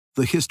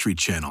the History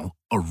Channel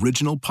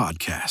original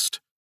podcast.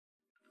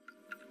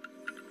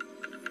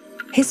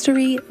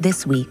 History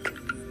This Week,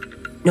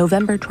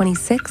 November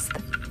 26th,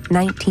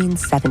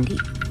 1970.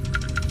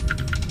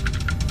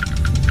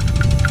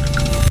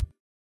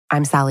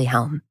 I'm Sally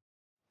Helm.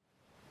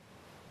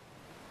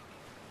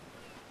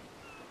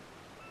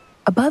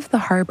 Above the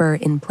harbor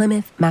in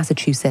Plymouth,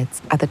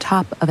 Massachusetts, at the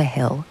top of a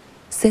hill,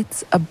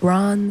 sits a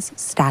bronze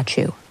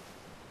statue.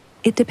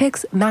 It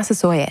depicts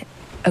Massasoit,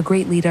 a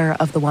great leader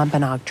of the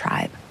Wampanoag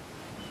tribe.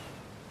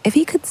 If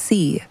he could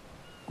see,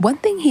 one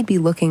thing he'd be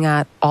looking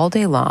at all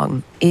day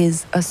long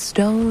is a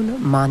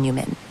stone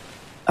monument,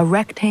 a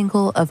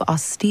rectangle of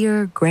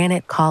austere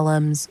granite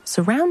columns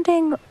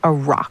surrounding a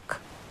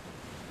rock.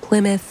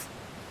 Plymouth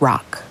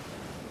Rock.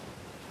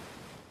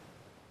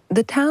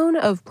 The town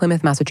of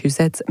Plymouth,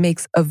 Massachusetts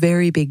makes a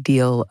very big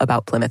deal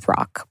about Plymouth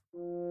Rock.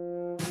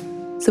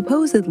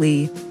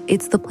 Supposedly,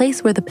 it's the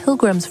place where the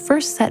Pilgrims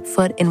first set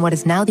foot in what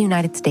is now the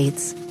United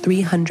States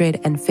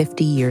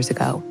 350 years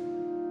ago.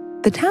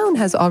 The town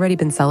has already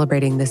been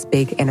celebrating this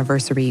big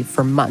anniversary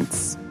for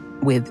months,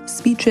 with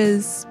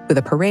speeches, with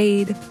a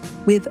parade,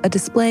 with a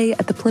display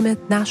at the Plymouth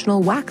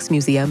National Wax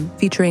Museum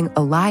featuring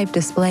a live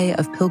display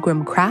of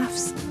Pilgrim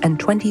crafts and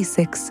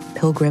 26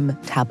 Pilgrim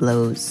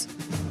tableaus.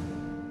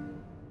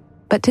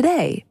 But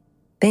today,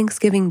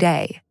 Thanksgiving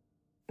Day,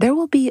 there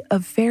will be a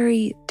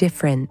very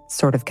different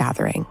sort of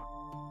gathering.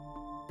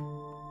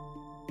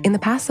 In the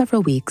past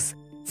several weeks,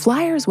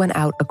 flyers went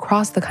out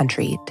across the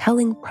country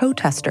telling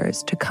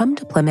protesters to come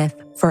to Plymouth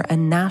for a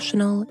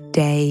national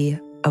day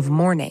of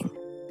mourning.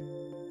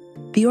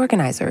 The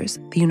organizers,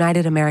 the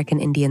United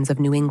American Indians of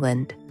New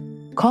England,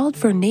 called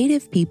for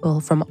Native people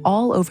from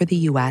all over the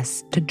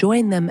U.S. to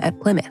join them at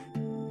Plymouth.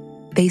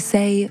 They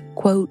say,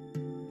 quote,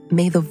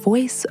 "May the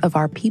voice of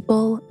our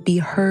people be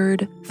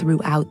heard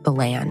throughout the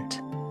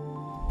land."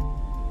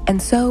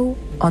 And so,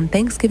 on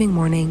Thanksgiving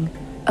morning,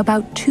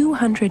 about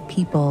 200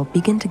 people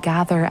begin to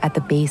gather at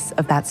the base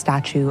of that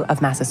statue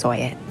of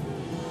Massasoit.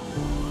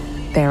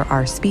 There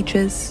are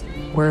speeches,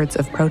 words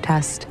of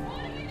protest,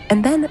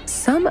 and then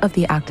some of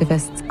the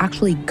activists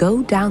actually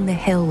go down the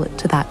hill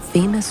to that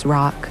famous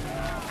rock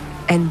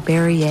and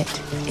bury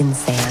it in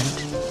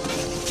sand.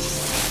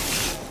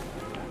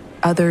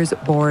 Others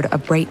board a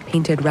bright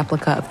painted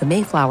replica of the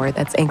Mayflower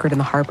that's anchored in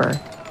the harbor,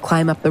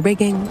 climb up the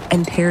rigging,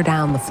 and tear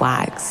down the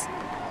flags.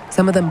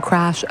 Some of them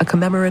crash a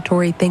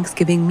commemoratory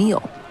Thanksgiving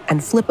meal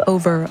and flip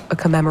over a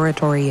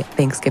commemoratory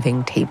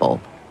Thanksgiving table.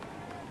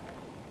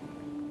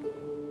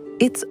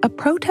 It's a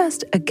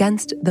protest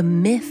against the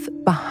myth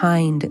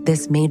behind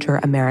this major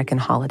American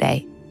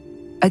holiday,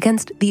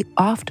 against the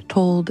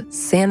oft-told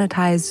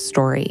sanitized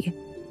story,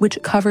 which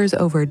covers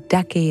over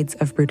decades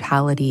of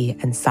brutality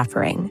and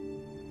suffering.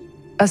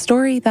 A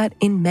story that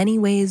in many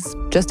ways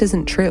just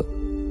isn't true,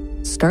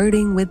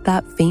 starting with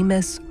that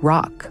famous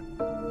rock.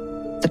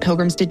 The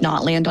Pilgrims did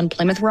not land on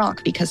Plymouth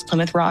Rock because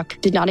Plymouth Rock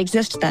did not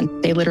exist then.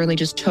 They literally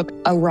just took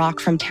a rock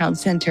from town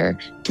center,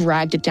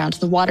 dragged it down to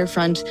the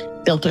waterfront,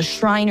 built a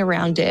shrine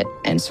around it,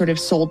 and sort of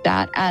sold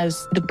that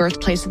as the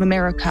birthplace of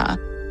America.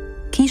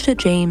 Keisha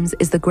James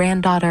is the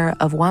granddaughter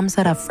of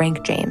Wamsutta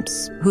Frank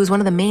James, who is one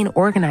of the main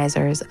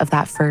organizers of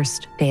that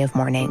first day of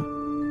mourning.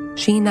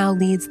 She now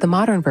leads the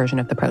modern version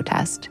of the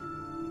protest.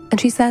 And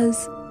she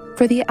says,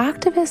 for the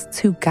activists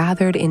who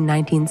gathered in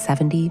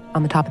 1970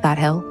 on the top of that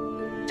hill,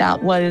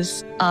 that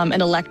was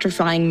an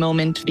electrifying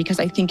moment because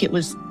I think it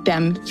was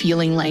them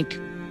feeling like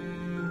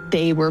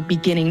they were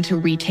beginning to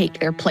retake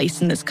their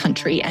place in this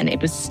country, and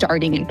it was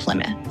starting in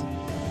Plymouth.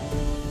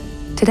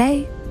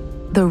 Today,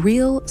 the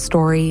real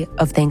story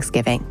of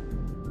Thanksgiving.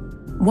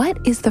 What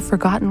is the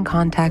forgotten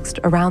context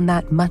around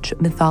that much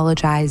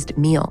mythologized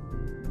meal?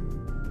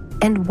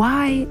 And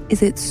why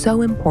is it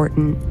so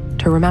important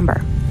to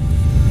remember?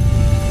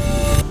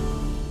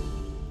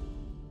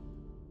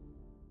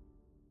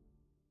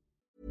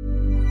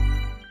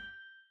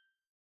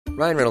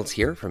 Ryan Reynolds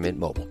here from Mint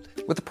Mobile.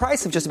 With the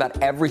price of just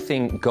about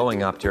everything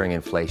going up during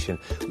inflation,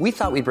 we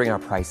thought we'd bring our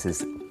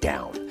prices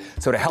down.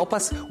 So to help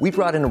us, we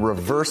brought in a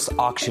reverse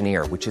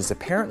auctioneer, which is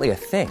apparently a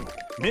thing.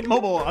 Mint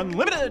Mobile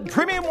Unlimited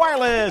Premium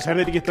Wireless. How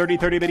to get 30,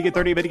 30, bit to get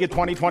 30, bit to get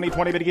 20, 20,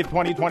 20, bit to get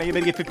 20, 20, bit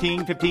to get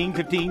 15, 15,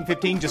 15,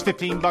 15, just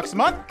 $15 a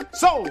month?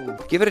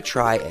 Sold! Give it a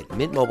try at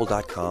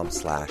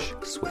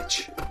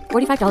mintmobile.com/switch.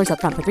 $45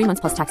 up front for 3 months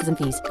plus taxes and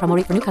fees. Promo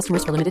rate for new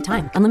customers for limited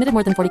time. Unlimited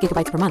more than 40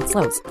 gigabytes per month.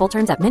 Slows full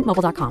terms at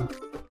mintmobile.com.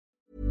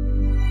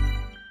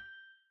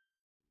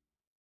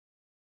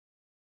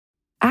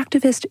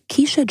 Activist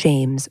Keisha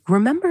James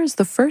remembers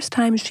the first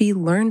time she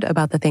learned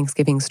about the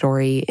Thanksgiving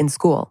story in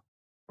school.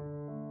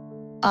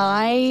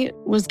 I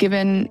was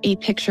given a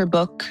picture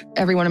book.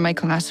 Everyone in my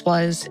class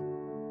was.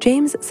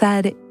 James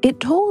said it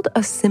told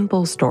a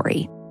simple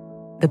story.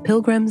 The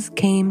Pilgrims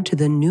came to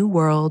the New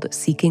World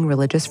seeking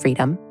religious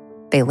freedom.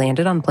 They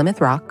landed on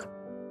Plymouth Rock.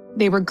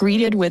 They were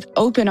greeted with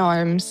open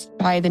arms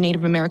by the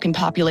Native American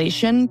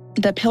population.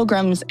 The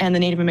Pilgrims and the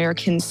Native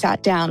Americans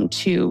sat down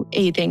to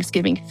a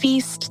Thanksgiving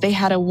feast. They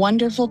had a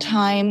wonderful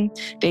time.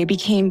 They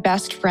became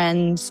best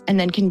friends. And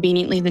then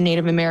conveniently, the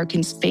Native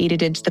Americans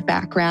faded into the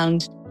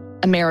background.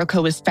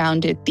 America was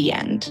founded, the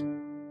end.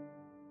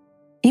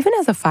 Even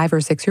as a 5 or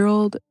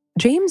 6-year-old,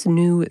 James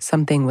knew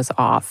something was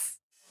off.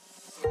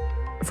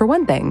 For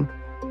one thing,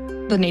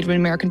 the Native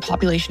American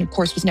population, of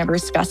course, was never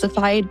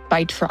specified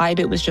by tribe.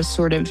 It was just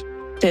sort of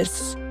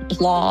this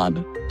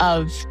blob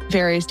of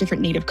various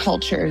different Native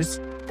cultures.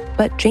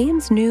 But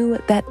James knew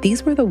that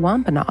these were the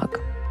Wampanoag,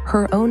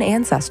 her own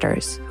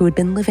ancestors who had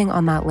been living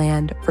on that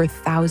land for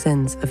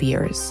thousands of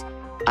years.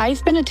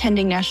 I've been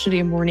attending National Day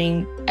of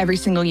Mourning every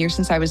single year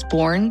since I was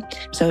born,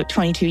 so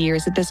 22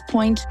 years at this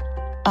point.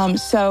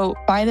 So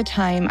by the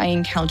time I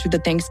encountered the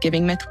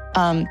Thanksgiving myth,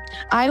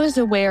 I was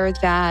aware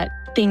that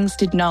things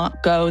did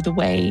not go the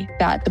way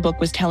that the book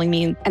was telling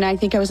me. And I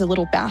think I was a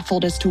little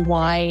baffled as to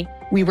why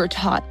we were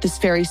taught this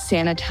very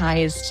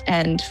sanitized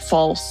and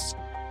false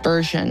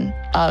version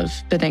of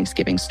the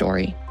Thanksgiving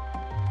story.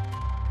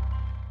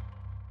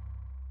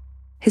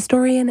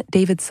 Historian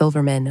David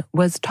Silverman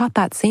was taught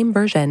that same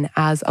version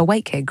as a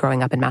white kid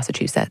growing up in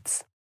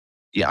Massachusetts.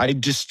 Yeah, I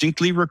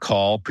distinctly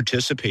recall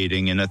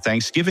participating in a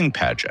Thanksgiving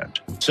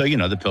pageant. So,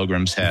 the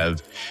Pilgrims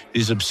have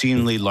these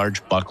obscenely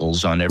large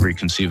buckles on every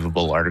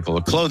conceivable article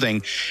of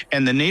clothing,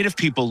 and the Native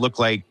people look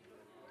like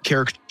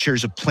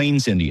caricatures of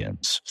Plains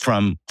Indians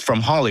from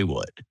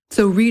Hollywood.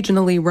 So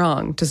regionally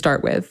wrong to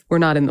start with. We're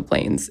not in the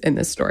Plains in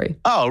this story.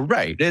 Oh,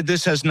 right.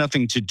 This has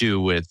nothing to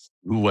do with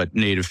what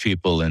Native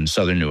people in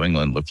southern New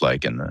England looked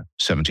like in the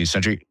 17th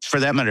century. For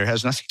that matter, it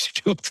has nothing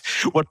to do with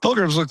what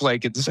Pilgrims looked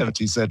like in the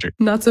 17th century.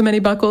 Not so many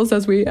buckles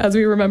as we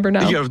remember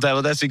now. Yeah,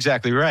 that's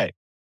exactly right.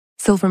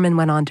 Silverman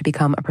went on to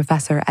become a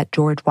professor at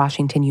George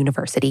Washington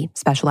University,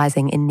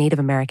 specializing in Native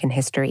American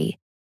history.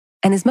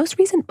 And his most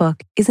recent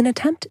book is an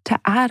attempt to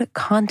add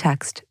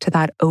context to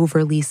that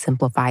overly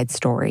simplified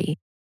story.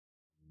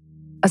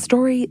 A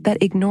story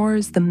that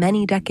ignores the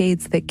many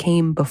decades that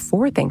came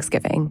before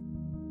Thanksgiving.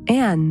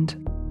 And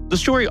the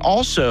story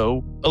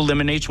also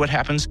eliminates what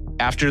happens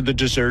after the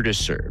dessert is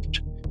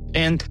served.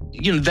 And,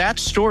 that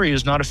story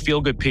is not a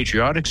feel-good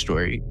patriotic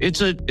story.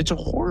 It's a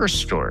horror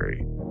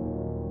story.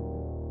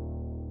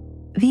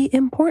 The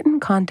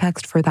important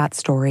context for that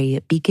story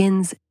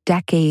begins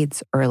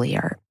decades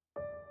earlier.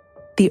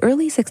 The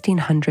early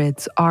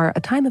 1600s are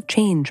a time of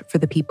change for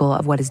the people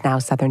of what is now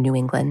southern New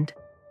England,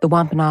 the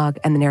Wampanoag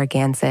and the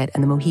Narragansett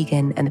and the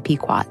Mohegan and the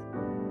Pequot.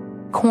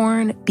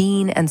 Corn,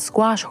 bean, and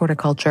squash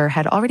horticulture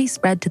had already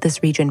spread to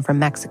this region from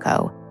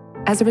Mexico.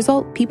 As a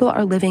result, people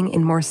are living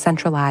in more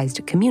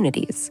centralized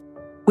communities,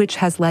 which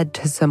has led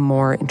to some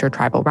more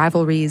intertribal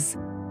rivalries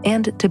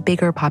and to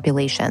bigger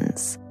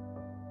populations.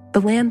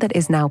 The land that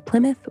is now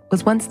Plymouth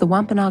was once the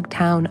Wampanoag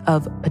town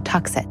of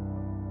Patuxet.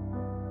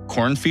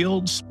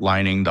 Cornfields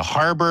lining the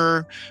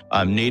harbor,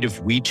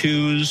 native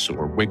weetus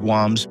or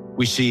wigwams.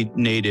 We see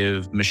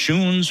native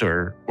mishoons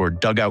or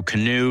dugout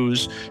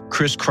canoes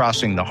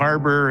crisscrossing the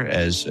harbor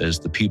as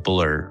the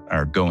people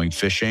are going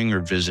fishing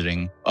or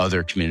visiting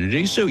other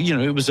communities. So,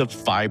 it was a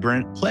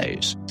vibrant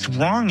place,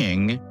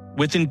 thronging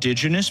with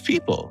indigenous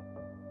people.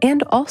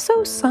 And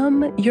also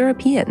some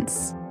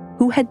Europeans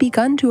who had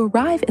begun to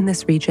arrive in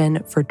this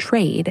region for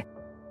trade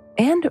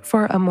and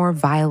for a more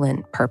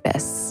violent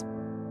purpose.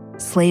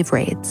 Slave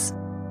raids.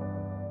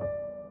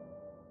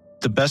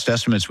 The best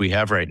estimates we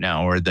have right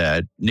now are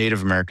that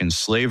Native American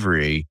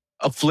slavery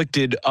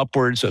afflicted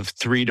upwards of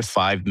 3 to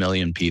 5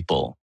 million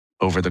people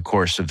over the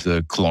course of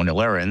the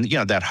colonial era. And,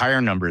 that higher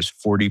number is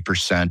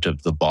 40%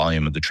 of the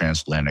volume of the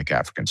transatlantic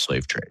African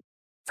slave trade.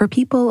 For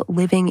people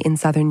living in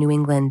southern New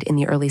England in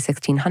the early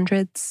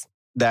 1600s,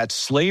 that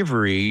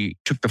slavery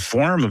took the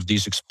form of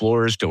these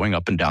explorers going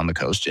up and down the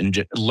coast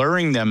and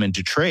luring them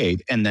into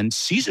trade and then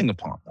seizing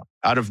upon them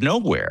out of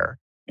nowhere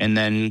and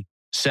then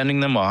sending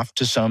them off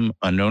to some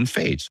unknown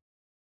fate.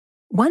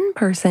 One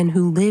person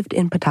who lived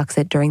in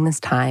Patuxet during this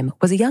time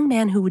was a young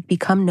man who would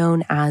become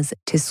known as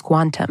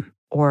Tisquantum,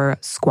 or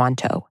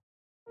Squanto.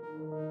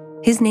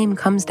 His name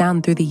comes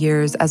down through the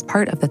years as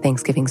part of the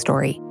Thanksgiving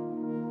story.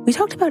 We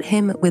talked about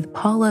him with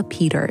Paula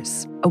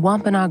Peters, a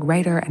Wampanoag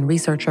writer and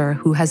researcher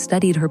who has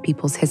studied her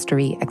people's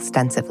history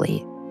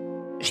extensively.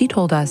 She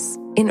told us,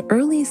 in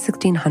early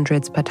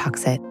 1600s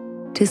Patuxet,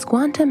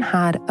 Tisquantum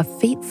had a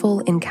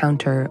fateful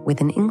encounter with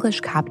an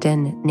English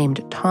captain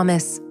named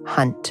Thomas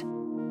Hunt.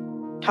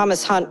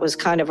 Thomas Hunt was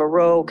kind of a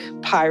rogue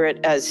pirate,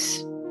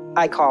 as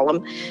I call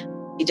him.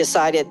 He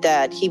decided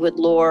that he would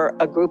lure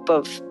a group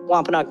of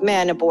Wampanoag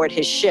men aboard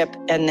his ship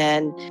and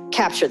then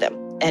capture them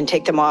and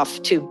take them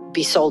off to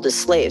be sold as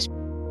slaves.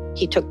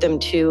 He took them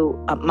to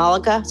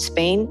Malaga,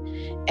 Spain,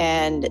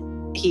 and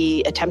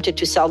he attempted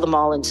to sell them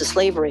all into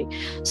slavery.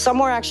 Some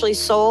were actually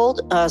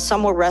sold,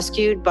 some were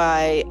rescued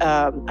by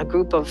a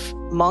group of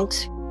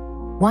monks.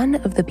 One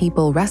of the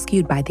people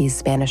rescued by these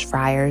Spanish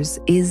friars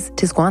is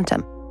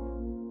Tisquantum.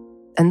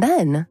 And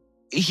then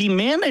he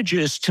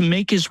manages to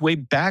make his way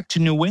back to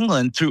New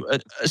England through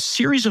a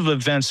series of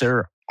events that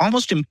are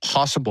almost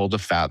impossible to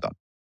fathom.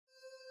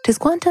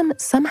 Tisquantum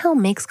somehow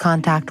makes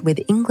contact with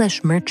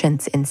English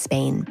merchants in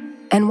Spain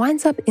and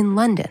winds up in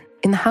London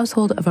in the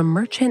household of a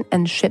merchant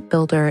and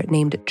shipbuilder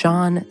named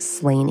John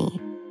Slaney.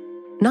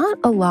 Not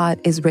a lot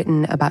is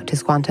written about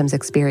Tisquantum's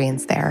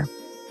experience there.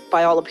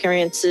 by all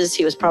appearances.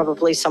 He was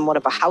probably somewhat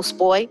of a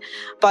houseboy,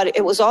 but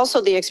it was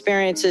also the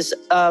experiences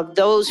of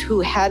those who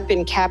had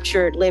been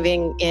captured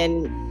living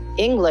in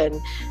England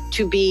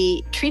to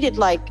be treated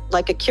like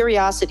a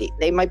curiosity.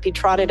 They might be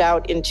trotted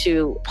out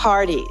into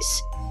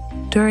parties.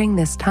 During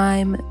this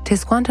time,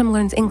 Tisquantum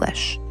learns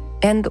English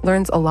and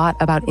learns a lot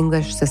about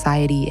English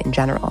society in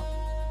general.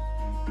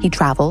 He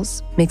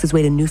travels, makes his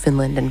way to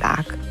Newfoundland and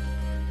back.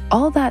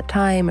 All that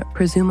time,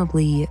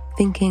 presumably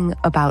thinking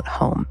about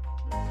home,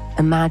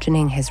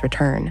 imagining his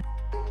return.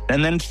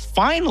 And then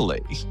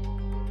finally,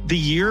 the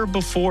year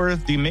before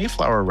the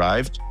Mayflower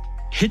arrived,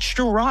 hitched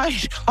a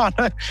ride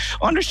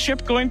on a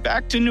ship going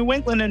back to New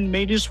England and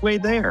made his way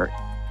there.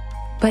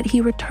 But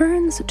he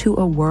returns to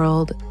a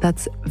world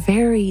that's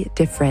very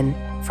different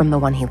from the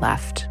one he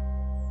left.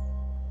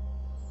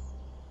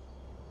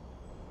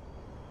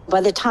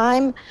 By the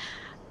time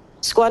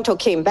Squanto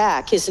came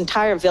back, his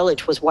entire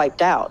village was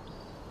wiped out.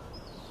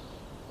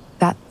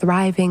 That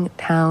thriving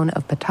town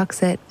of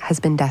Patuxet has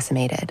been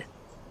decimated.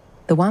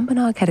 The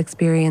Wampanoag had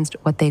experienced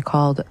what they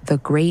called the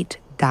Great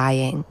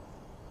Dying,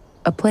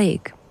 a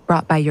plague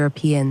brought by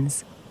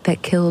Europeans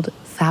that killed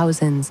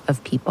thousands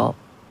of people.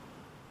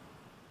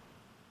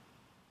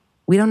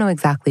 We don't know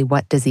exactly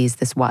what disease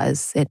this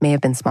was. It may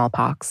have been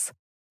smallpox.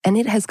 And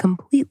it has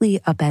completely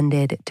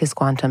upended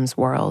Tisquantum's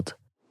world.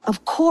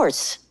 Of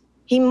course,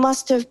 he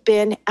must have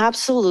been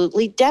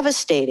absolutely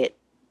devastated.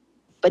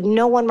 But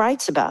no one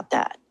writes about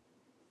that.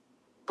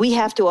 We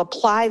have to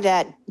apply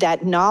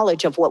that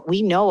knowledge of what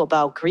we know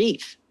about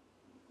grief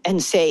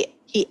and say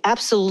he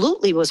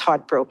absolutely was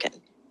heartbroken.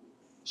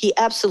 He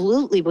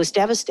absolutely was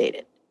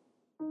devastated.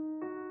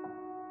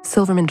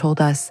 Silverman told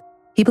us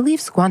he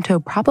believes Squanto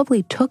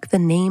probably took the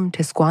name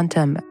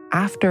Tisquantum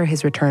after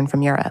his return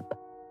from Europe.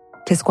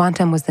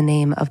 Tisquantum was the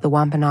name of the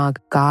Wampanoag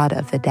god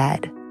of the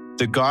dead.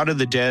 The god of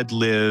the dead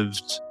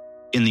lived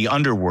in the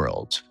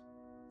underworld.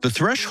 The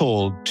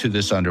threshold to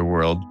this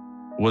underworld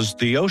was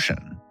the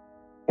ocean,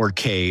 or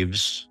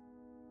caves,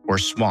 or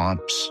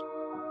swamps.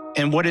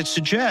 And what it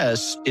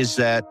suggests is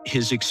that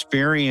his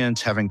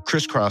experience having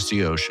crisscrossed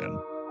the ocean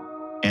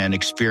and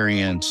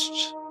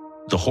experienced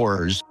the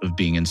horrors of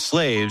being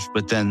enslaved,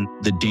 but then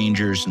the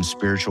dangers and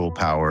spiritual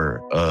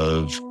power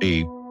of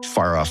a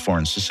far-off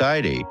foreign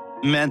society,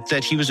 meant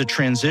that he was a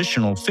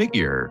transitional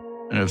figure,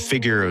 and a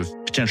figure of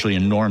potentially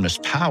enormous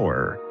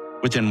power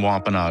within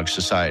Wampanoag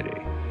society.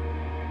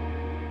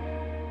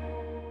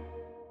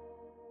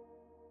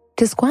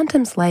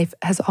 Tisquantum's life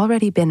has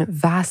already been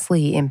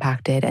vastly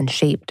impacted and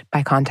shaped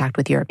by contact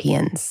with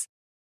Europeans.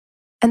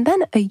 And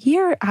then a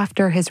year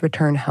after his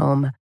return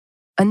home,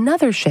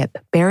 another ship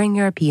bearing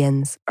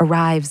Europeans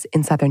arrives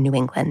in southern New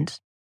England,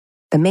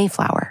 the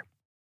Mayflower.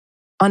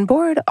 On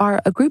board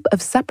are a group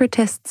of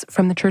separatists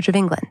from the Church of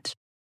England,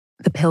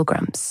 the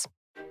Pilgrims.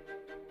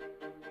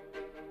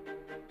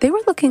 They were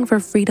looking for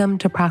freedom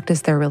to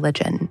practice their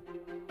religion,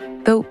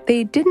 though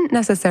they didn't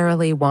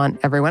necessarily want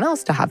everyone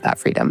else to have that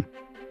freedom.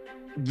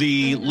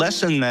 The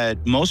lesson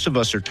that most of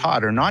us are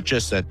taught are not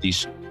just that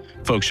these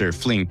folks are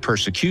fleeing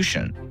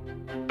persecution,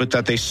 but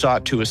that they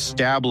sought to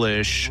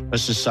establish a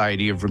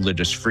society of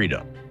religious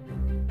freedom.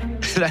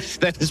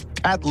 That is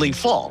patently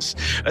false.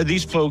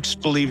 These folks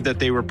believed that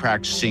they were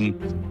practicing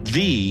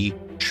the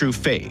true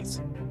faith,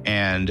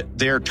 and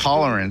their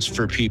tolerance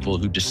for people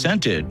who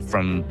dissented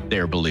from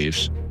their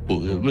beliefs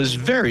was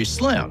very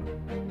slim.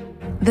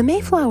 The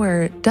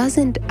Mayflower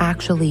doesn't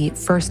actually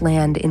first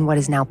land in what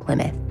is now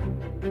Plymouth.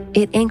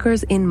 It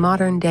anchors in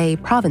modern-day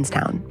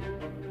Provincetown.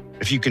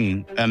 If you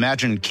can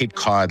imagine Cape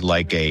Cod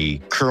like a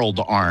curled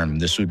arm,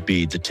 this would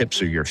be the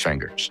tips of your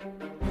fingers.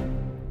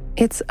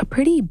 It's a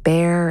pretty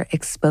bare,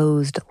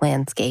 exposed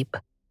landscape,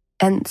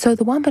 and so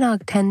the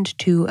Wampanoag tend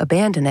to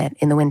abandon it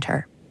in the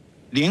winter.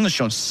 The English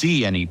don't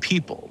see any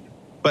people,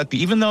 but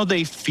even though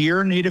they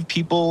fear native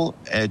people,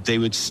 they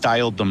would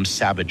style them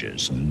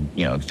savages, and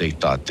they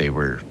thought they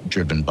were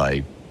driven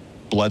by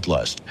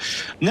bloodlust.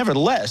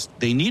 Nevertheless,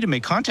 they need to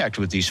make contact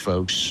with these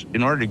folks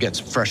in order to get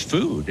some fresh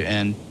food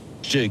and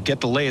to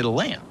get the lay of the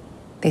land.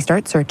 They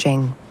start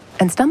searching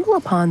and stumble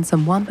upon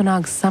some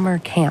Wampanoag summer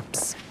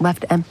camps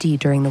left empty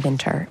during the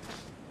winter.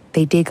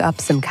 They dig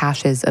up some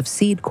caches of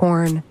seed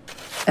corn,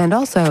 and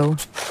also,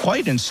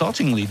 quite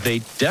insultingly, they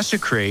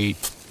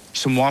desecrate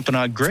some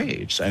Wampanoag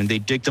graves. I mean, they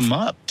dig them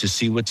up to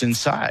see what's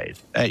inside.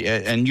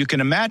 And you can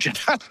imagine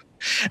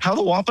how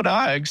the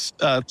Wampanoags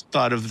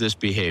thought of this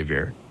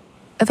behavior.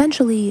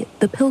 Eventually,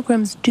 the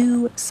Pilgrims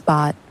do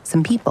spot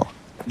some people.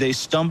 They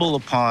stumble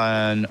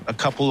upon a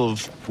couple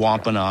of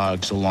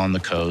Wampanoags along the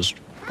coast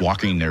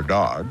walking their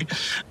dog.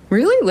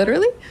 Really?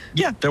 Literally?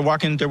 Yeah, they're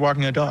walking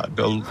a dog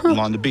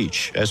along the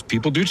beach, as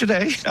people do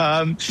today.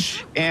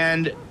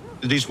 And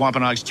these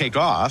Wampanoags take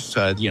off.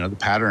 The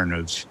pattern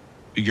of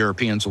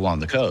Europeans along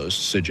the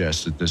coast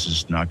suggests that this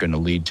is not going to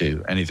lead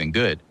to anything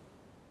good.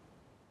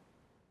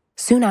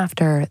 Soon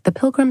after, the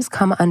Pilgrims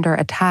come under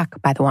attack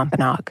by the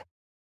Wampanoag.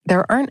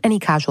 There aren't any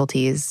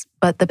casualties,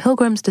 but the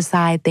Pilgrims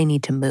decide they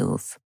need to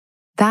move.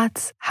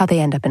 That's how they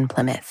end up in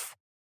Plymouth.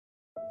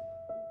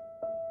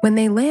 When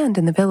they land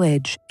in the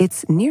village,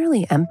 it's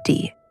nearly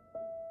empty.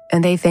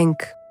 And they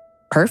think,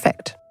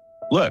 perfect.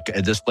 Look,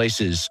 this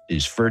place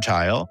is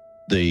fertile.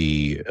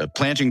 The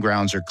planting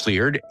grounds are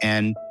cleared,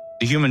 and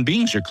the human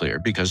beings are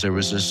cleared because there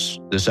was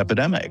this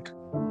epidemic.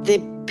 The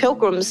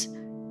Pilgrims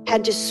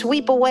had to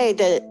sweep away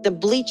the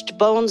bleached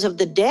bones of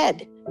the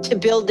dead to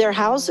build their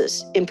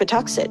houses in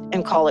Patuxent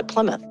and call it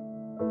Plymouth.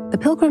 The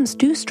Pilgrims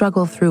do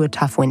struggle through a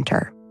tough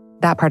winter.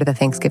 That part of the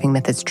Thanksgiving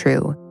myth is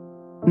true.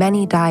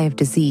 Many die of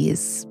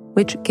disease,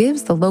 which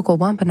gives the local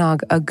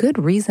Wampanoag a good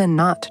reason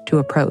not to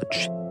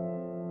approach.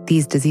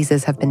 These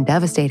diseases have been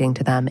devastating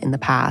to them in the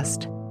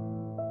past.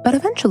 But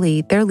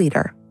eventually, their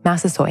leader,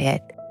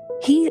 Massasoit,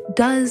 he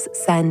does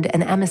send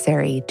an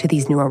emissary to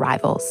these new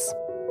arrivals.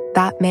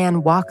 That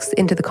man walks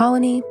into the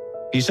colony.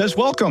 He says,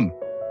 welcome.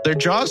 Their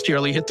jaws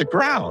nearly hit the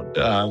ground.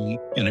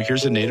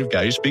 Here's a native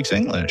guy who speaks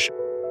English.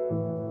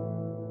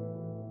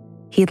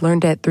 He'd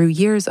learned it through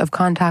years of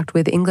contact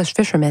with English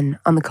fishermen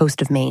on the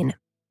coast of Maine.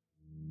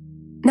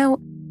 Now,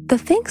 the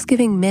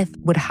Thanksgiving myth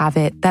would have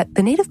it that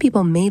the native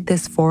people made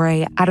this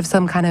foray out of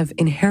some kind of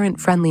inherent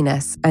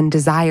friendliness and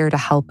desire to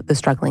help the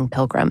struggling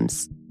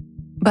Pilgrims.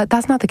 But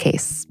that's not the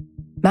case.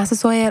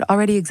 Massasoit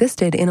already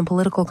existed in a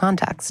political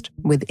context,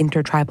 with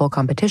intertribal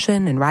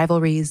competition and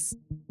rivalries.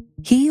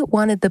 He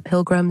wanted the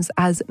Pilgrims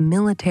as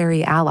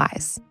military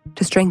allies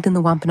to strengthen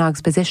the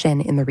Wampanoag's position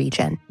in the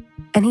region.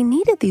 And he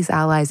needed these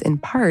allies in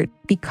part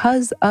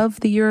because of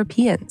the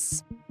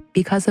Europeans,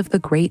 because of the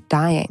Great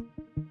Dying.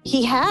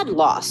 He had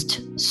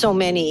lost so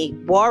many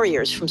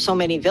warriors from so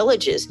many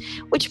villages,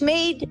 which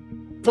made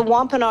the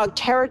Wampanoag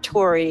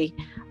territory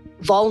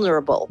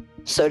vulnerable.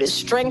 So to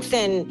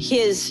strengthen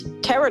his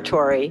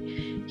territory,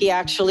 he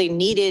actually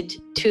needed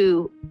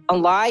to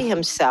ally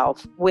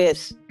himself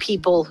with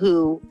people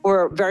who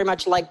were very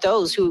much like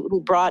those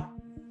who brought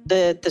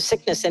the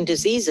sickness and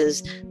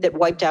diseases that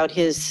wiped out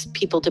his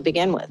people to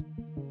begin with.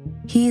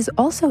 He's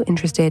also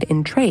interested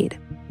in trade,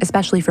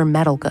 especially for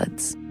metal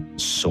goods.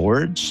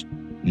 Swords,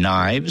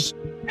 knives,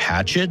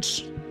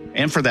 hatchets,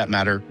 and for that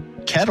matter,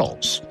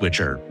 kettles, which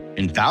are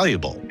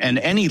invaluable. And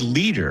any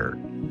leader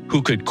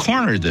who could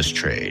corner this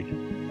trade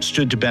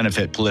stood to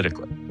benefit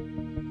politically.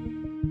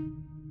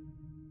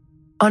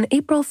 On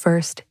April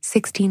 1st,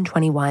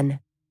 1621,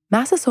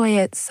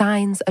 Massasoit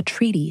signs a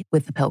treaty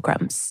with the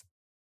Pilgrims.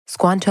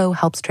 Squanto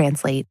helps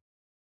translate.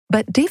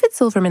 But David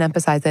Silverman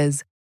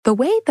emphasizes the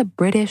way the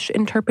British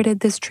interpreted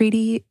this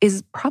treaty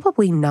is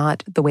probably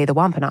not the way the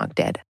Wampanoag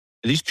did.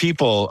 These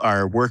people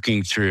are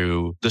working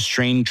through the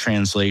strained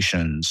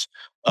translations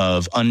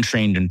of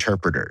untrained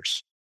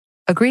interpreters.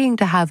 Agreeing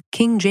to have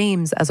King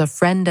James as a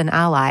friend and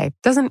ally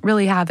doesn't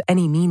really have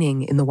any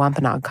meaning in the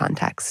Wampanoag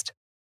context.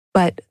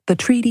 But the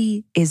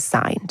treaty is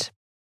signed.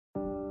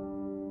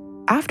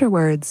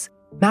 Afterwards,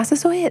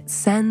 Massasoit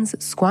sends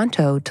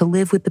Squanto to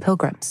live with the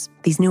Pilgrims,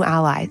 these new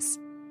allies,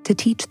 to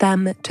teach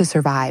them to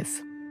survive.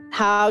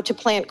 How to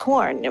plant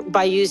corn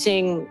by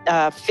using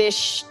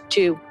fish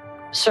to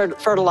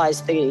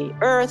fertilize the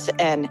earth,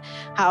 and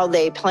how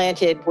they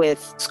planted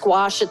with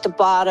squash at the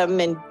bottom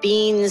and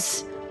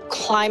beans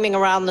climbing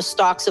around the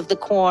stalks of the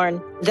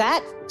corn.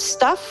 That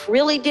stuff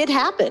really did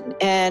happen.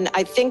 And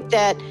I think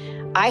that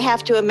I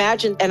have to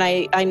imagine, and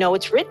I know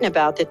it's written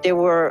about, that there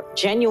were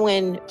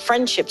genuine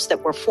friendships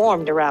that were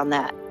formed around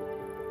that.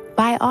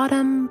 By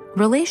autumn,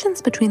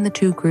 relations between the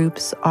two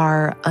groups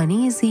are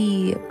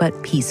uneasy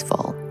but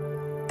peaceful.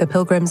 The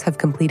Pilgrims have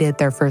completed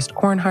their first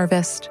corn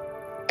harvest.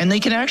 And they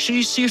can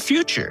actually see a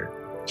future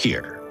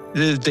here.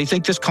 They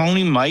think this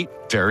colony might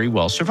very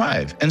well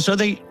survive. And so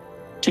they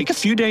take a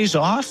few days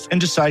off and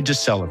decide to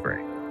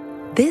celebrate.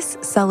 This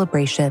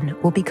celebration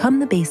will become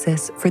the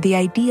basis for the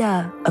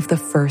idea of the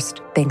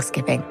first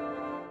Thanksgiving.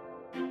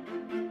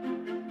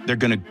 They're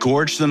going to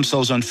gorge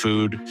themselves on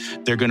food.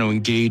 They're going to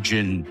engage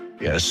in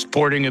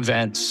sporting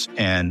events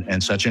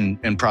and such,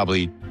 and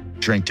probably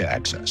drink to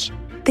excess.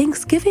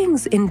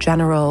 Thanksgivings in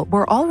general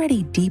were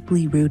already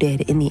deeply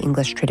rooted in the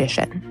English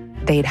tradition.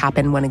 They'd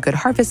happen when a good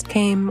harvest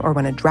came or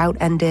when a drought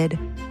ended.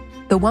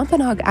 The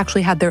Wampanoag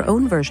actually had their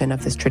own version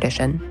of this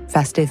tradition,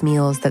 festive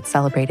meals that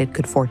celebrated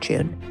good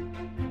fortune.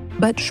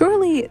 But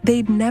surely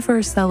they'd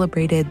never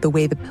celebrated the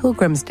way the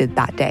Pilgrims did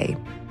that day,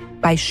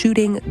 by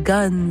shooting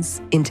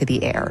guns into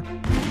the air.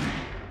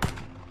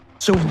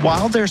 So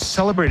while they're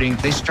celebrating,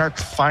 they start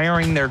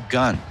firing their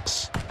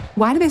guns.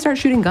 Why did they start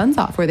shooting guns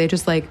off? Were they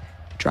just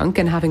drunk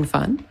and having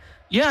fun?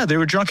 Yeah, they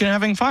were drunk and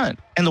having fun.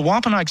 And the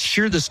Wampanoags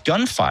hear this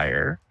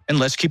gunfire, and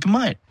let's keep in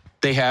mind,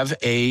 they have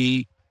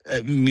a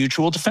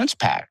mutual defense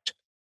pact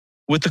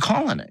with the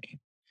colony.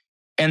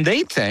 And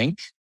they think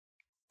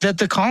that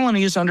the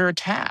colony is under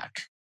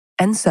attack.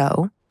 And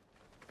so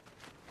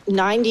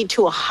 90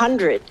 to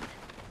 100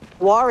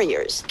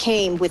 warriors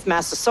came with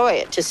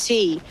Massasoit to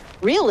see,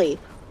 really,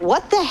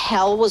 what the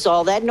hell was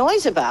all that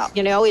noise about?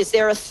 Is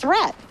there a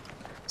threat?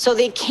 So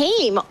they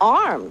came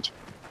armed.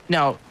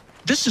 Now,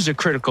 this is a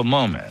critical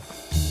moment.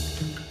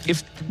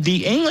 If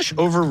the English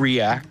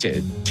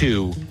overreacted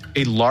to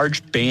a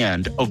large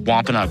band of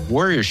Wampanoag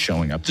warriors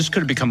showing up, this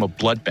could have become a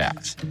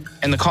bloodbath,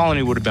 and the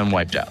colony would have been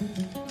wiped out.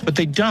 But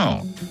they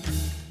don't.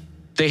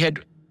 They had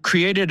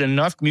created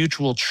enough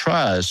mutual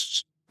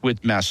trust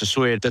with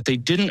Massasoit that they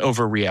didn't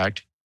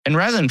overreact, and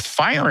rather than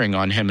firing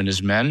on him and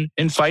his men,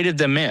 invited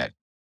them in.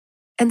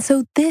 And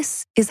so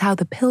this is how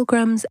the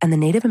Pilgrims and the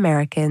Native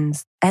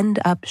Americans end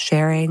up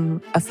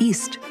sharing a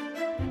feast.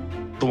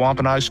 The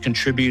Wampanoags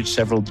contribute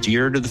several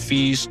deer to the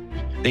feast.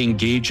 They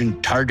engage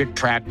in target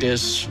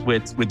practice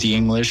with the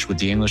English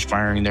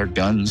firing their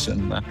guns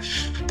and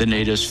the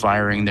natives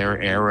firing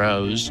their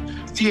arrows.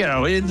 You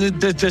know,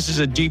 this is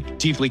a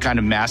deeply kind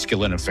of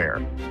masculine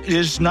affair. It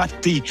is not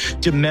the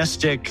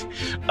domestic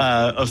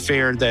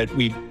affair that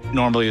we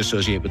normally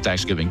associate with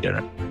Thanksgiving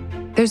dinner.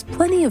 There's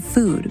plenty of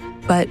food,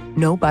 but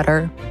no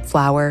butter,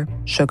 flour,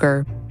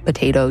 sugar,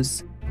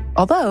 potatoes.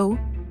 Although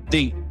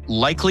they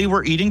likely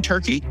were eating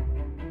turkey.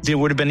 They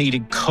would have been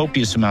eating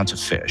copious amounts of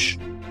fish.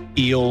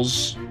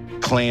 Eels,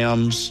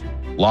 clams,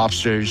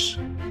 lobsters,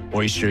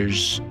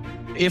 oysters.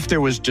 If there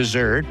was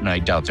dessert, and I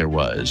doubt there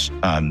was,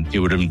 it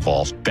would have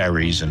involved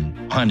berries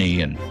and honey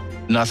and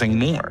nothing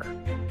more.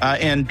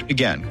 And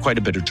again, quite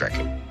a bit of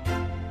drinking.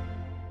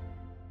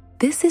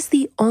 This is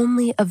the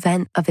only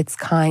event of its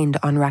kind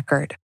on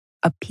record,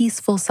 a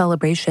peaceful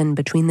celebration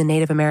between the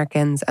Native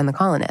Americans and the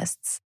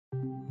colonists.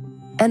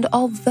 And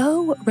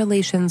although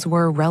relations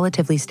were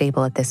relatively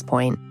stable at this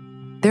point,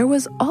 there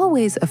was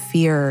always a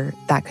fear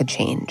that could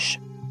change.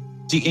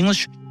 The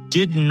English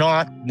did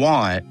not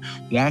want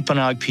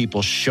Wampanoag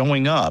people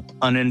showing up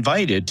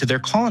uninvited to their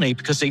colony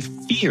because they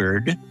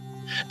feared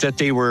that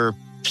they were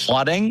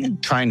plotting,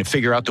 trying to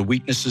figure out the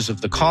weaknesses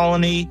of the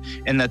colony,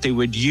 and that they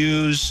would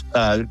use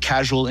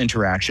casual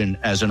interaction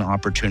as an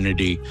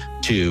opportunity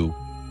to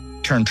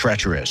turn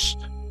treacherous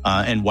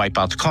and wipe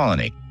out the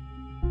colony.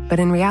 But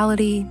in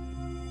reality,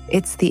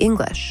 it's the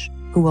English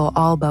who will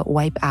all but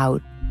wipe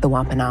out the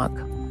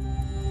Wampanoag.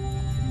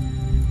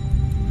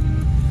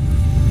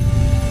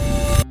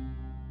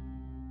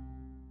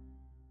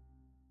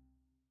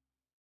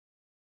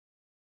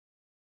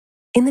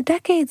 In the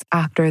decades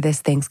after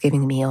this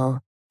Thanksgiving meal,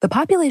 the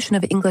population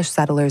of English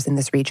settlers in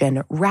this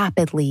region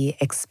rapidly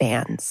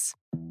expands.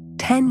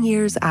 10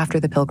 years after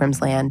the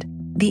Pilgrims land,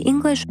 the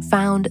English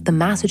found the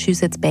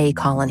Massachusetts Bay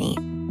Colony,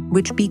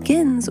 which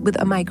begins with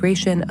a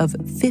migration of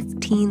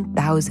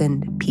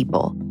 15,000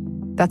 people.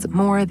 That's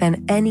more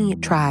than any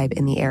tribe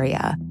in the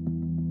area.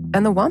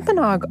 And the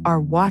Wampanoag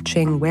are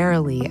watching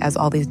warily as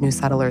all these new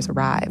settlers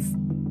arrive.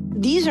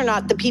 These are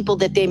not the people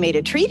that they made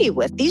a treaty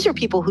with. These are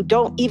people who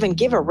don't even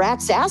give a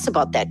rat's ass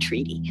about that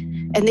treaty.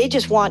 And they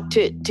just want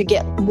to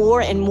get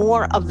more and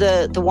more of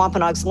the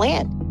Wampanoag's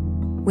land.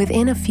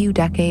 Within a few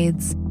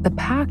decades, the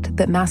pact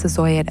that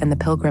Massasoit and the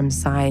Pilgrims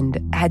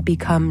signed had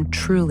become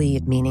truly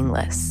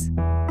meaningless.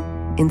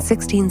 In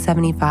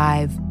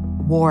 1675,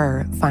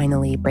 war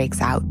finally breaks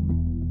out.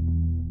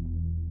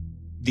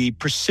 The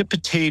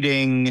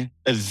precipitating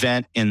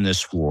event in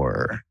this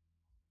war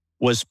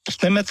was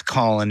Plymouth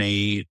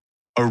Colony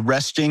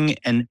arresting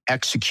and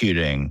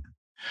executing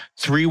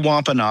 3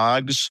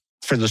 Wampanoags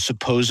for the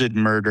supposed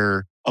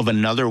murder of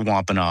another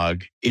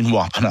Wampanoag in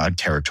Wampanoag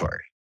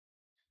territory.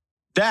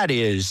 That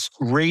is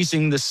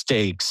raising the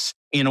stakes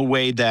in a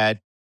way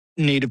that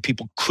Native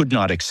people could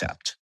not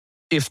accept.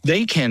 If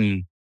they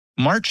can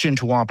march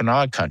into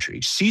Wampanoag country,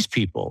 seize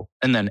people,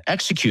 and then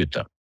execute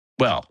them,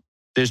 well,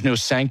 there's no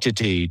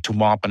sanctity to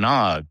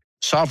Wampanoag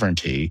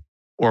sovereignty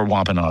or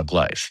Wampanoag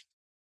life.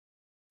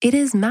 It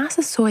is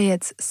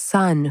Massasoit's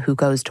son who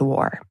goes to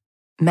war,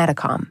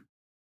 Metacom.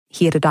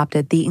 He had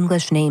adopted the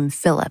English name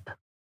Philip,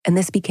 and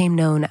this became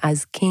known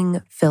as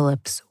King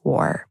Philip's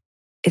War.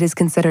 It is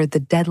considered the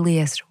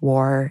deadliest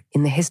war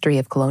in the history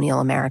of colonial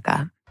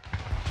America.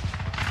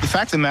 The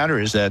fact of the matter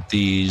is that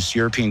these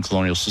European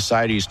colonial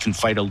societies can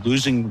fight a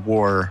losing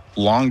war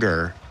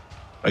longer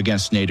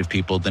against Native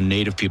people than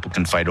Native people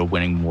can fight a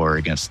winning war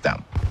against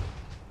them.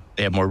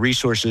 They have more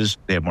resources,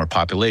 they have more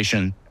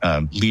population.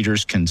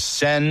 Leaders can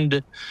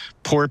send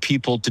poor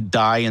people to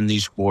die in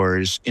these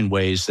wars in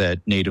ways that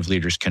Native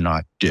leaders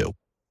cannot do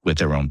with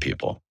their own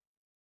people.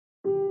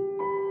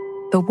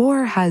 The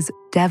war has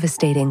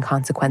devastating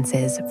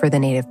consequences for the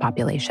Native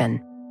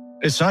population.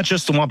 It's not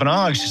just the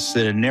Wampanoags, it's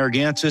the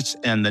Narragansetts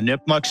and the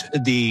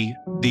Nipmucs.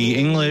 The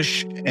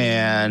English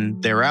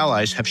and their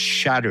allies have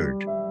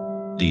shattered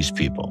these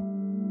people.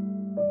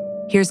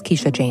 Here's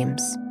Keisha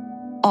James.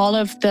 All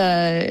of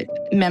the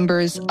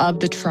members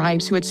of the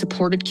tribes who had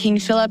supported King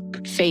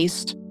Philip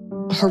faced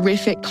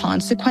horrific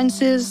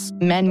consequences.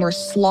 Men were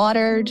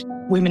slaughtered.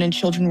 Women and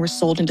children were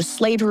sold into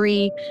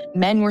slavery.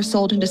 Men were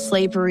sold into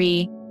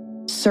slavery.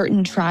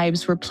 Certain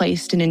tribes were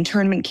placed in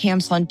internment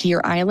camps on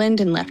Deer Island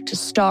and left to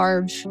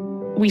starve.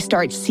 We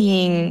start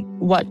seeing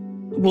what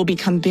will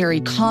become very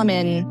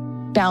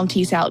common,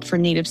 bounties out for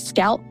Native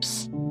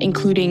scalps,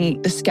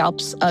 including the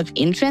scalps of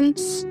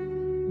infants.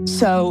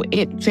 So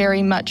it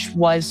very much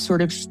was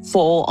sort of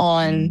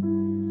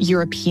full-on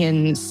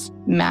Europeans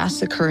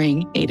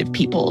massacring Native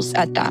peoples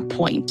at that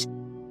point.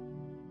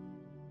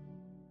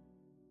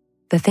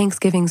 The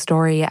Thanksgiving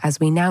story, as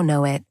we now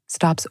know it,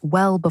 stops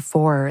well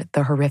before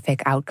the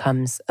horrific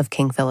outcomes of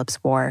King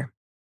Philip's War.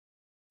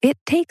 It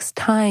takes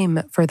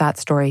time for that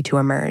story to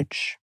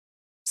emerge.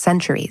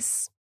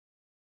 Centuries.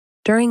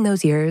 During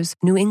those years,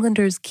 New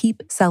Englanders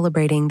keep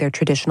celebrating their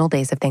traditional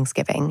days of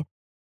Thanksgiving.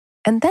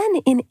 And then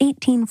in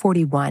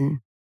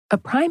 1841, a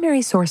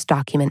primary source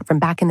document from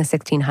back in the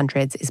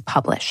 1600s is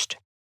published.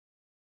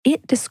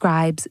 It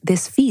describes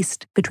this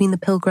feast between the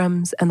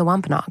Pilgrims and the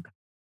Wampanoag.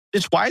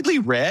 It's widely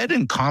read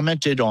and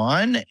commented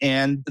on,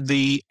 and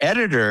the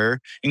editor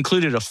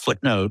included a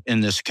footnote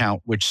in this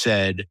account which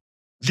said,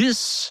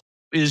 "This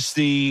is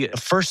the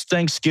first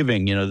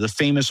Thanksgiving, the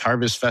famous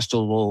harvest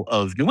festival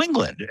of New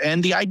England."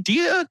 And the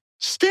idea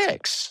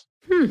sticks.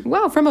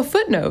 Wow, from a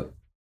footnote.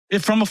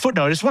 From a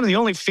footnote. It's one of the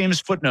only famous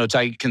footnotes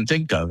I can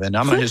think of, and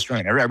I'm a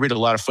historian. I read a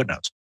lot of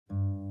footnotes.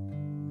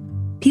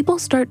 People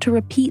start to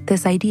repeat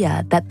this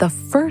idea that the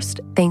first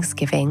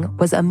Thanksgiving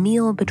was a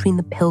meal between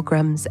the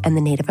Pilgrims and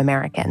the Native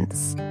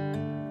Americans.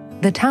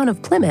 The town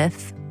of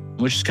Plymouth,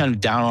 which is kind of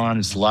down on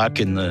its luck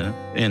in the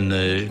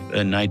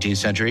 19th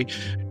century,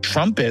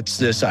 trumpets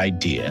this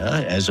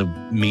idea as a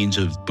means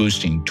of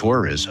boosting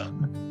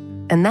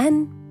tourism. And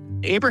then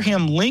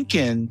Abraham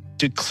Lincoln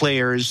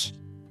declares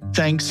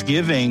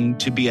Thanksgiving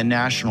to be a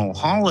national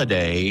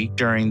holiday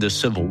during the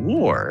Civil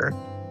War.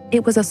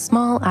 It was a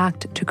small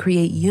act to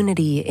create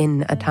unity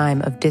in a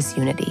time of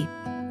disunity.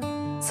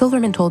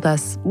 Silverman told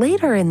us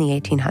later in the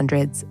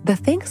 1800s, the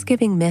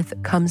Thanksgiving myth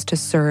comes to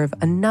serve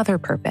another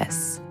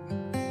purpose.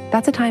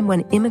 That's a time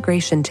when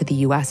immigration to the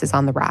U.S. is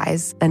on the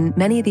rise, and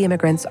many of the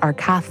immigrants are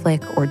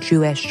Catholic or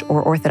Jewish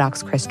or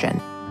Orthodox Christian.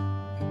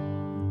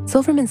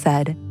 Silverman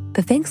said,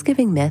 the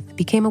Thanksgiving myth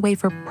became a way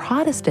for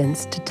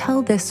Protestants to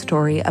tell this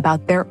story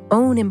about their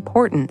own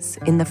importance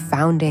in the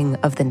founding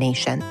of the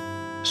nation.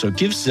 So it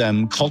gives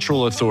them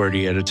cultural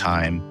authority at a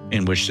time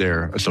in which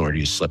their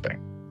authority is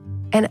slipping.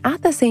 And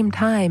at the same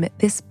time,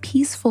 this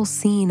peaceful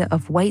scene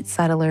of white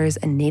settlers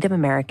and Native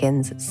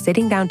Americans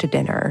sitting down to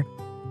dinner,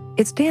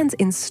 it stands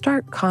in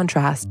stark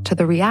contrast to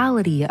the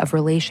reality of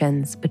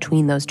relations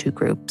between those two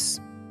groups.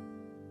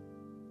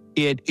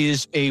 It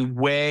is a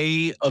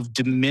way of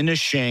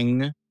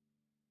diminishing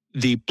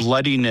the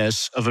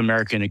bloodiness of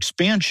American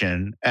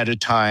expansion at a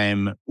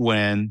time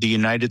when the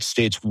United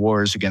States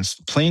wars against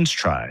the Plains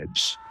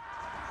tribes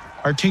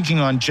are taking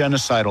on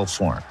genocidal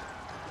form.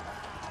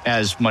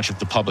 As much of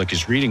the public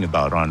is reading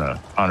about on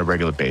a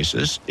regular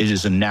basis, it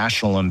is a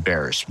national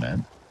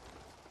embarrassment.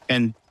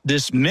 And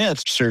this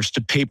myth serves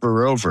to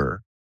paper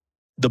over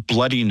the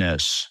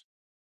bloodiness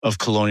of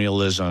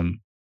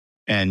colonialism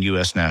and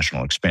U.S.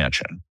 national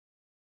expansion.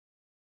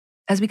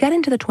 As we get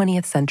into the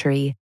 20th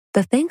century,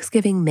 the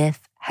Thanksgiving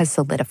myth has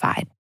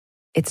solidified.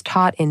 It's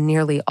taught in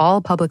nearly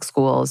all public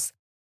schools,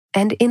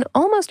 and in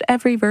almost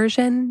every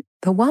version,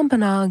 the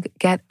Wampanoag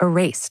get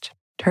erased,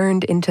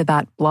 turned into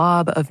that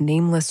blob of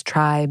nameless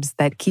tribes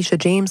that Keisha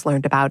James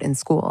learned about in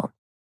school.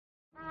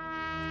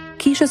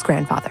 Keisha's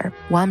grandfather,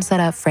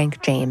 Wamsutta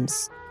Frank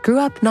James, grew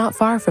up not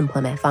far from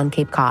Plymouth on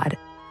Cape Cod.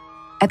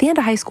 At the end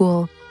of high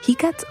school, he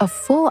gets a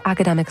full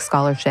academic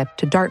scholarship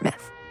to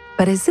Dartmouth,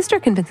 but his sister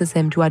convinces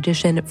him to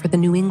audition for the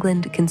New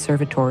England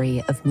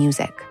Conservatory of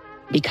Music.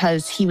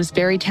 Because he was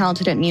very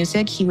talented at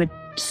music, he would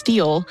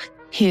steal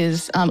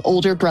his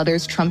older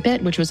brother's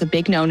trumpet, which was a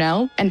big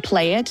no-no, and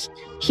play it.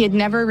 He had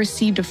never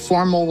received a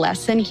formal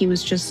lesson. He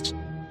was just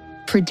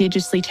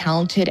prodigiously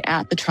talented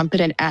at the trumpet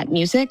and at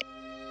music.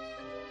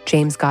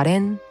 James got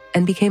in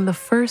and became the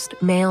first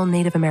male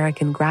Native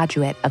American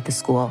graduate of the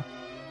school.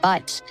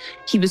 But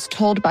he was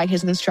told by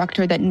his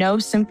instructor that no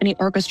symphony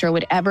orchestra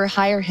would ever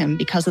hire him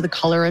because of the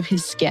color of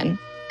his skin.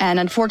 And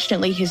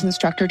unfortunately, his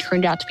instructor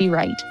turned out to be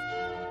right.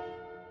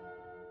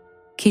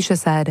 Keisha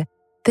said,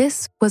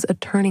 this was a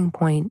turning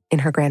point in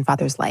her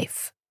grandfather's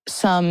life.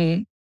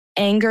 Some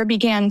anger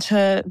began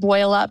to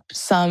boil up.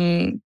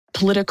 Some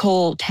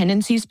political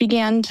tendencies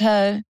began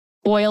to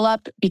boil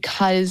up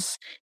because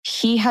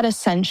he had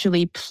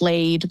essentially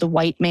played the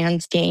white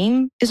man's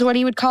game, is what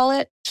he would call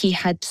it. He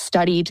had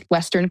studied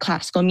Western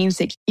classical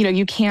music.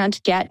 You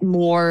can't get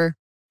more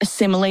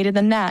assimilated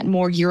than that,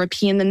 more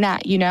European than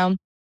that,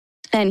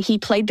 And he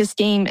played this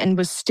game and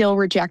was still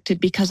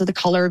rejected because of the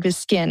color of his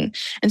skin.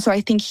 And so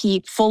I think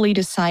he fully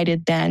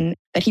decided then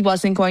that he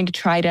wasn't going to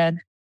try to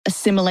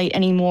assimilate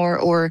anymore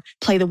or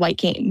play the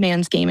white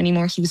man's game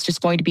anymore. He was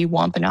just going to be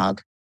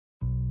Wampanoag.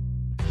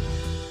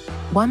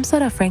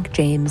 Wamsutta Frank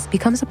James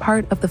becomes a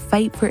part of the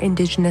fight for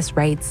Indigenous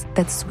rights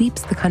that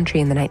sweeps the country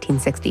in the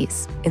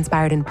 1960s,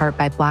 inspired in part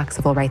by Black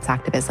civil rights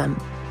activism.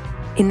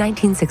 In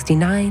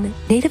 1969,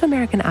 Native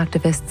American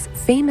activists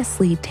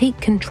famously take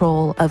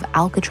control of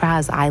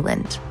Alcatraz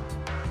Island.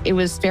 It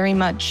was very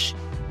much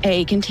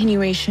a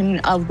continuation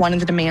of one of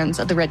the demands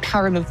of the Red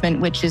Power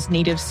movement, which is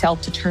Native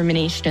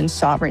self-determination and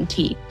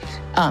sovereignty.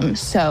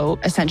 So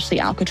essentially,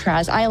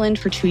 Alcatraz Island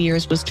for 2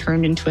 years was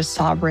turned into a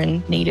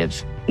sovereign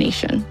Native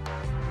nation.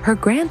 Her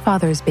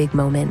grandfather's big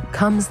moment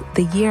comes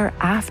the year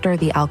after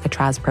the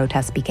Alcatraz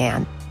protests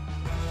began.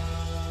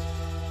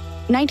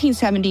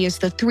 1970 is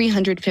the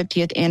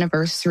 350th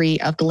anniversary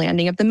of the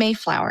landing of the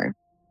Mayflower.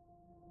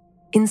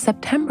 In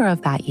September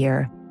of that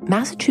year,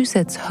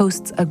 Massachusetts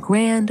hosts a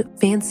grand,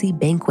 fancy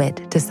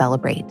banquet to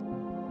celebrate.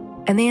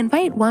 And they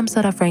invite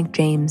Wamsutta Frank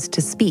James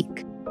to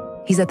speak.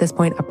 He's at this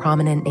point a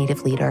prominent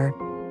Native leader,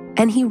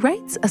 and he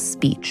writes a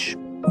speech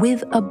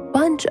with a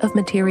bunch of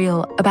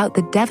material about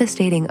the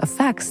devastating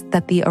effects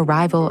that the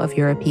arrival of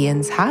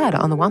Europeans had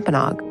on the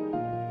Wampanoag.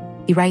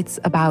 He writes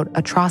about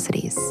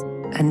atrocities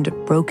and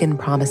broken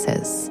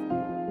promises.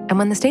 And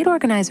when the state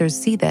organizers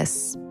see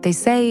this, they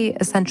say,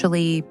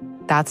 essentially,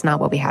 that's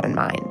not what we had in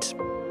mind.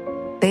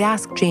 They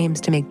ask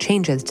James to make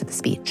changes to the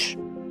speech.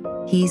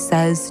 He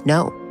says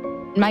no.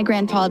 My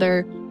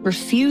grandfather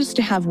refused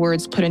to have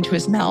words put into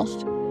his mouth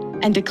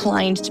and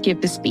declined to give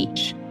the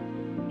speech.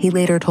 He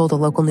later told a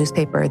local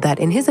newspaper that,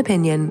 in his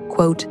opinion,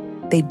 quote,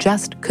 they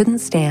just couldn't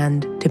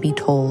stand to be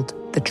told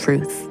the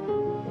truth.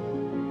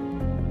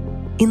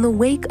 In the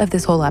wake of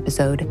this whole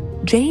episode,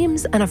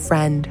 James and a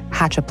friend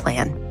hatch a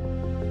plan.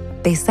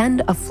 They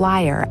send a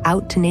flyer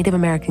out to Native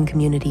American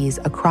communities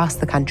across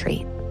the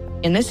country.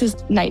 And this is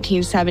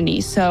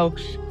 1970, so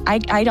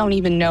I don't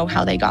even know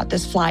how they got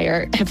this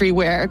flyer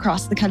everywhere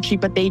across the country,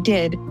 but they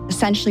did.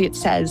 Essentially, it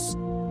says,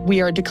 we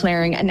are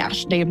declaring a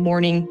National Day of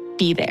Mourning,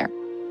 be there.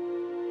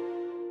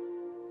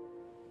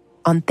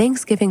 On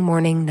Thanksgiving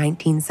morning,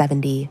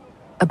 1970,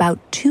 about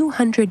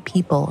 200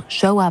 people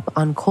show up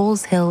on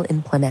Coles Hill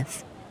in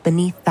Plymouth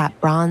beneath that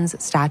bronze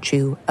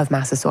statue of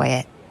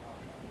Massasoit.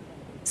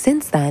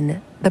 Since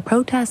then, the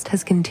protest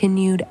has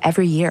continued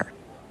every year,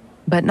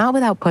 but not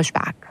without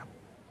pushback.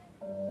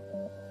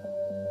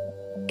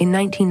 In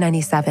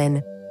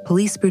 1997,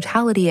 police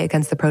brutality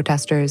against the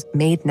protesters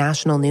made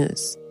national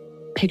news.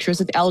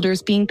 Pictures of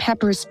elders being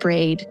pepper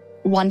sprayed.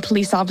 One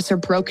police officer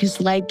broke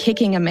his leg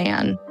kicking a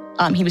man.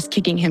 He was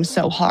kicking him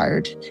so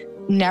hard.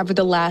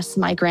 Nevertheless,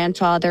 my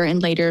grandfather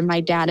and later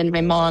my dad and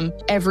my mom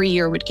every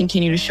year would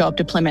continue to show up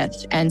to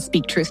Plymouth and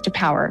speak truth to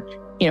power.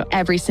 You know,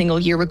 every single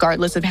year,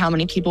 regardless of how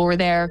many people were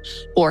there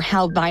or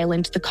how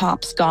violent the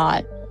cops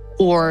got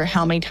or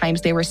how many times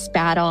they were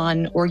spat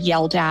on or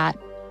yelled at,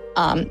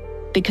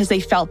 because they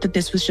felt that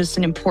this was just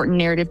an important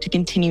narrative to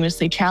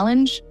continuously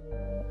challenge.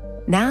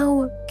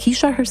 Now,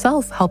 Keisha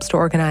herself helps to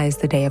organize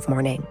the Day of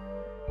Mourning,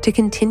 to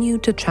continue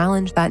to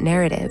challenge that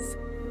narrative,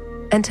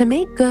 and to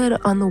make good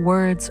on the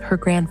words her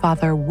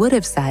grandfather would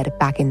have said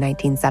back in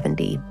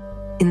 1970,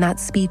 in that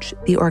speech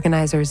the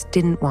organizers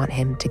didn't want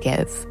him to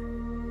give.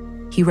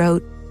 He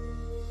wrote,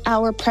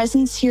 "Our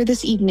presence here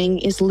this evening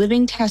is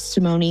living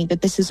testimony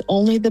that this is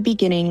only the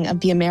beginning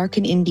of the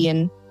American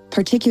Indian,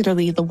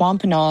 particularly the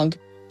Wampanoag,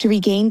 to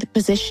regain the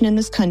position in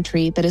this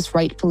country that is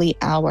rightfully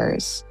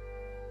ours."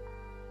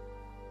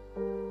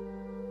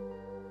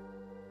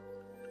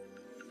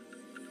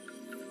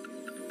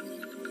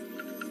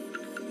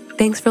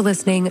 Thanks for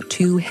listening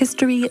to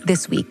History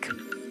This Week.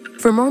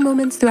 For more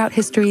moments throughout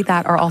history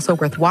that are also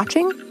worth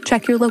watching,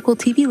 check your local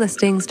TV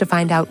listings to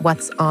find out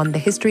what's on the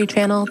History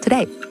Channel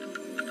today.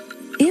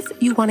 If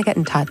you want to get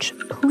in touch,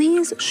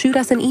 please shoot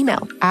us an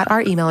email at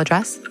our email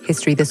address,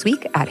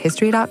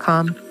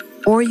 historythisweek@history.com,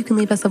 or you can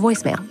leave us a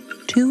voicemail,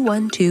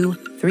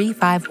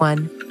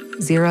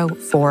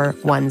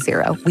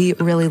 212-351-0410. We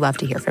really love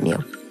to hear from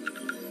you.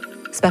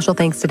 Special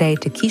thanks today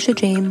to Keisha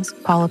James,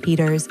 Paula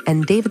Peters,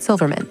 and David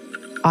Silverman,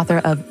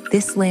 author of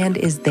This Land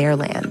is Their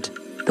Land,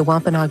 The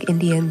Wampanoag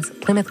Indians,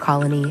 Plymouth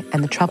Colony,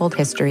 and the Troubled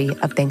History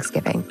of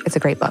Thanksgiving. It's a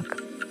great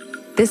book.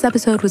 This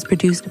episode was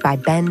produced by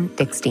Ben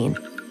Dickstein.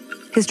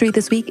 History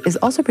This Week is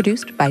also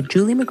produced by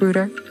Julie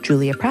Magruder,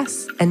 Julia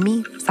Press, and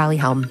me, Sally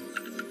Helm.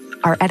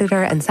 Our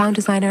editor and sound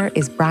designer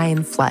is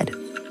Brian Flood.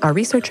 Our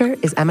researcher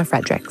is Emma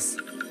Fredericks.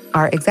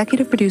 Our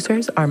executive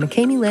producers are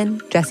McKamey Lynn,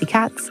 Jesse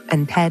Katz,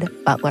 and Ted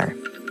Butler.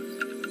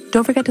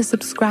 Don't forget to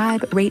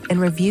subscribe, rate,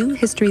 and review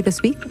History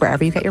This Week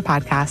wherever you get your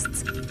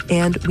podcasts.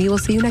 And we will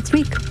see you next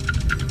week.